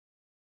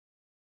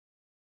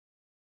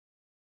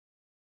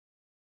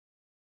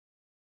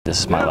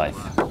This is my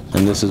life.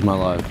 And this is my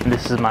life. And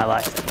this is my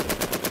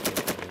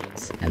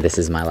life. And this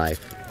is my life.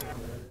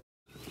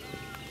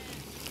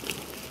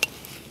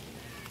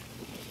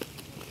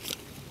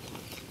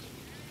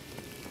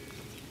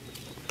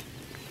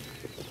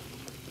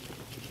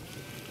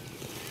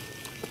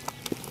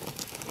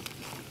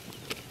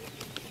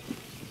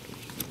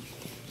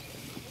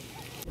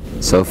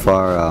 So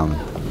far,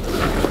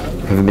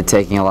 we've been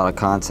taking a lot of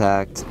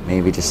contact,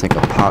 maybe just like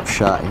a pop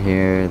shot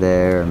here or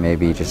there, or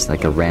maybe just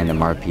like a random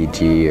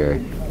RPG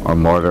or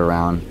mortar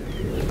round.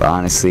 But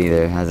honestly,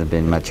 there hasn't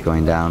been much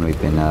going down.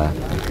 We've been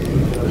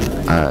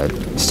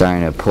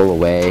starting to pull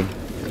away,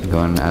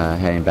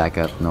 heading back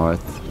up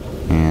north,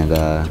 and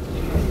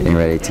getting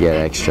ready to get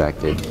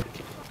extracted.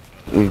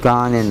 We've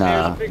gone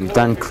and we've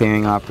done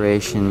clearing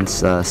operations.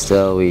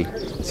 Still, we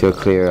still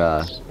clear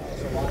a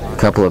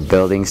couple of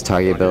buildings,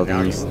 target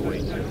buildings.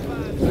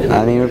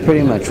 I mean, we're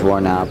pretty much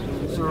worn out,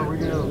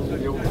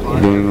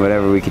 doing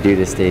whatever we could do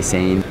to stay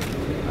sane.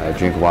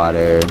 Drink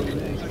water.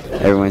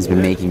 Everyone's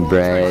been making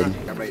bread.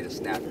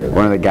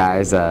 One of the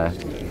guys,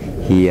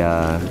 he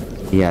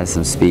has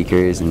some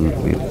speakers and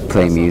we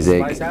play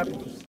music.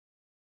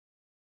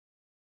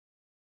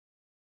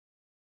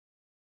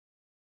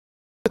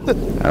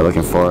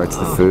 Looking forward to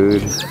the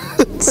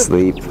food,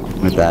 sleep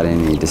without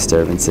any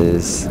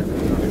disturbances,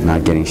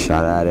 not getting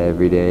shot at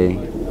every day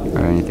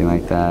or anything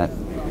like that.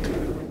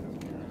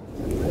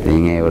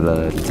 Being able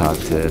to talk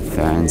to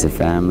friends and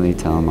family,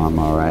 tell them I'm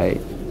alright.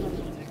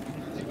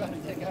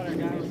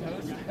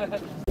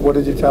 What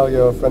did you tell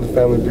your friends and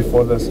family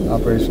before this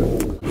operation?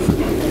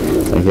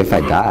 Like if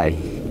I die,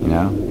 you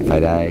know, if I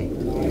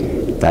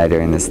die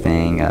during this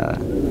thing, I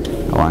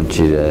want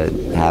you to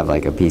have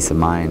like a peace of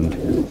mind.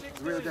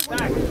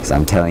 Because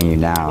I'm telling you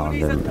now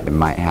that it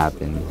might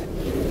happen,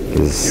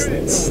 because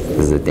this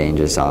is a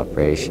dangerous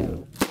operation.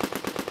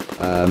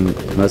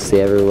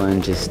 Mostly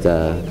everyone just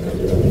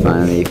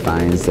finally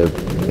finds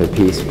their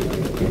peace.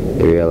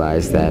 They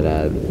realize that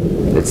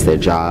it's their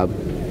job,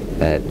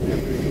 that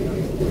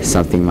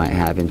something might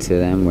happen to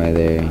them,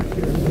 whether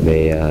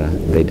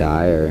they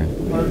die or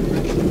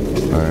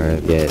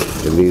they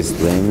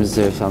lose limbs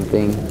or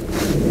something,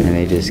 and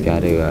they just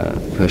got to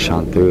push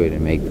on through it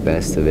and make the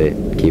best of it,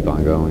 keep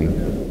on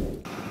going.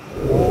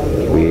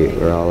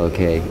 We're all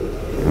okay,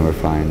 and we're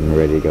fine, we're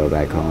ready to go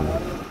back home.